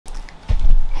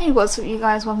Hey, what's up you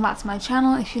guys, welcome back to my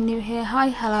channel. If you're new here, hi,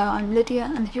 hello, I'm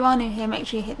Lydia, and if you are new here, make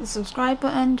sure you hit the subscribe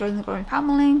button, join the growing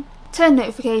family, turn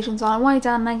notifications on way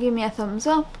down and give me a thumbs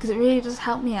up because it really does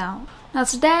help me out. Now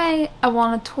today I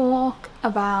want to talk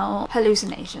about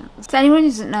hallucinations. To anyone who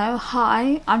doesn't know,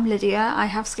 hi, I'm Lydia, I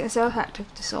have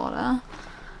schizoaffective disorder,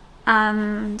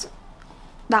 and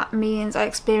that means I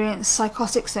experience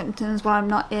psychotic symptoms when I'm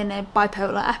not in a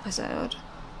bipolar episode.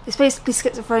 It's basically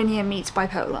schizophrenia meets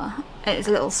bipolar. It's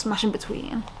a little smash in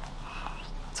between.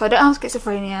 So I don't have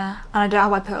schizophrenia and I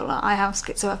don't have bipolar. I have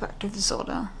schizoaffective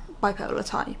disorder, bipolar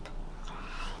type.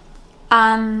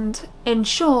 And in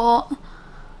short,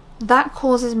 that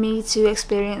causes me to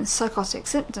experience psychotic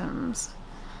symptoms,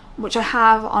 which I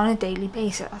have on a daily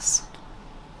basis.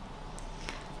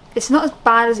 It's not as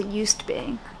bad as it used to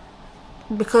be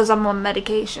because I'm on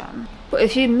medication. But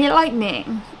if you're like me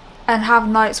and have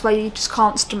nights where you just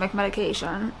can't stomach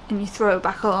medication and you throw it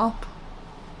back up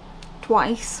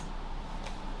twice,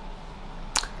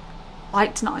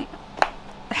 like tonight,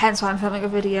 hence why I'm filming a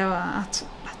video at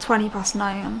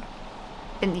 9:20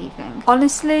 in the evening.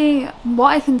 Honestly, what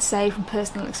I can say from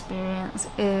personal experience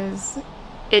is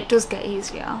it does get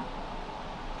easier.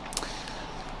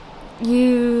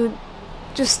 You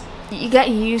get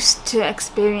used to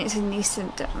experiencing these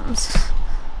symptoms,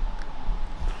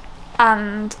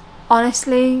 and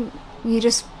honestly, you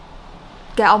just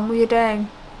get on with your day.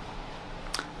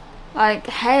 Like,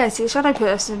 hey, I see a shadow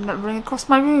person running across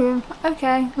my room.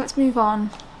 Okay, let's move on.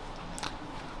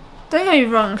 Don't get me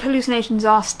wrong, hallucinations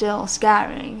are still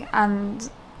scary, and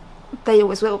they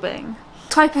always will be.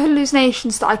 Type of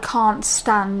hallucinations that I can't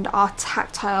stand are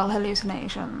tactile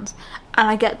hallucinations, and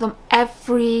I get them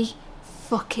every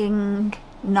fucking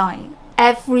night.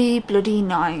 Every bloody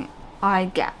night I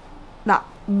get that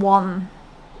one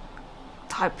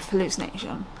type of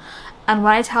hallucination, and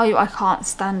when I tell you I can't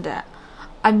stand it,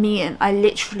 I mean I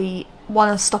literally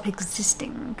want to stop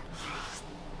existing.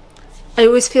 I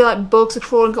always feel like bugs are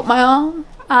crawling up my arm,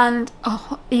 and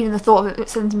even the thought of it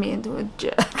sends me into a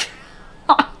jerk.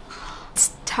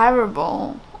 It's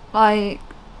terrible. Like,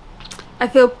 I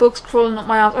feel bugs crawling up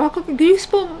my arm. I've got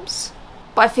goosebumps.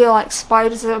 But I feel like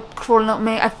spiders are crawling up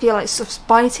me. I feel like stuff's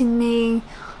biting me.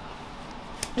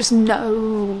 Just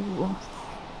no.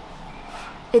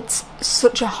 It's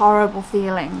such a horrible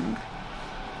feeling.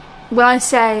 When I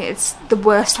say it's the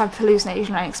worst type of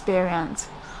hallucination I experience,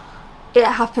 it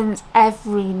happens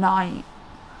every night,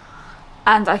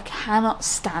 and I cannot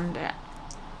stand it.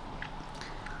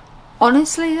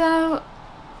 Honestly though,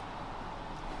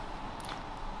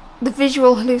 the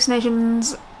visual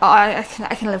hallucinations I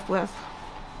can live with.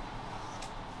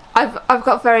 I've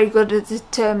got very good at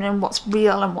determining what's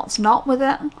real and what's not with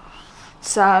it,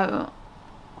 so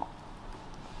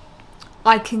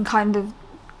I can kind of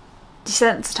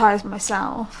desensitize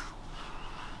myself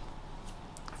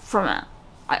from it.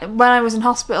 When I was in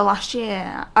hospital last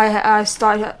year, I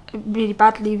started really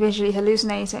badly visually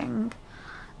hallucinating,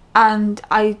 and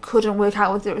I couldn't work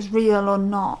out whether it was real or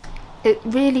not. It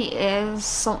really is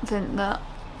something that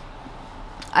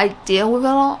I deal with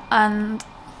a lot, and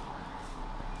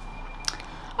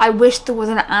I wish there was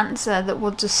an answer that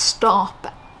would just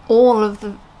stop all of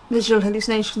the visual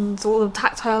hallucinations, all the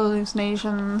tactile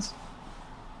hallucinations.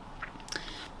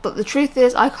 But the truth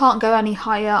is, I can't go any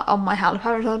higher on my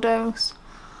haloperidol dose,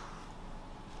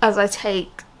 as I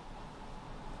take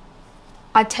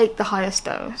the highest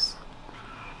dose.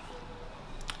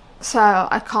 So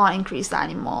I can't increase that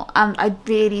anymore, and I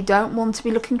really don't want to be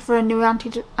looking for a new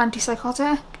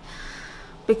antipsychotic,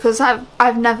 because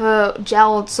I've never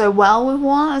gelled so well with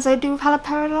one as I do with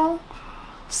haloperidol.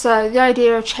 So the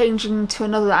idea of changing to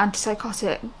another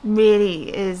antipsychotic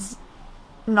really is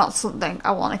not something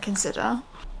I want to consider.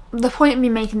 The point of me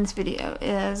making this video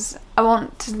is I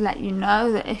want to let you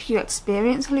know that if you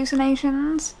experience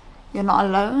hallucinations, you're not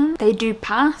alone. They do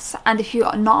pass, and if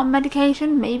you're not on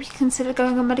medication, maybe consider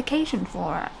going on medication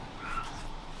for it,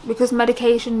 because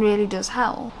medication really does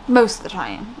help most of the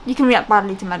time. You can react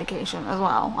badly to medication as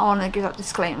well. I want to give that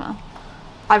disclaimer.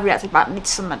 I've reacted badly to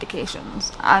some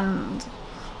medications and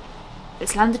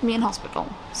it's landed me in hospital,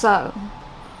 so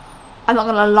I'm not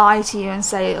going to lie to you and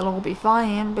say it'll all be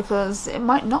fine, because it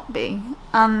might not be,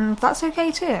 and that's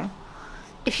okay too.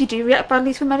 If you do react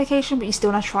badly to a medication but you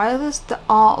still want to try others, there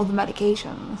are other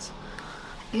medications.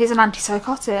 If it's an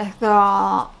antipsychotic, there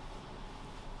are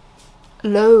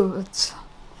loads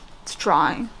to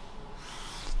try.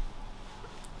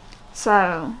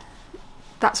 So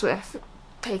that's worth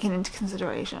taking into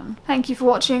consideration. Thank you for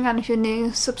watching, and if you're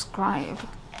new, subscribe.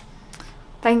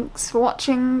 Thanks for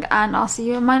watching, and I'll see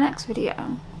you in my next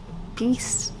video.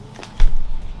 Peace.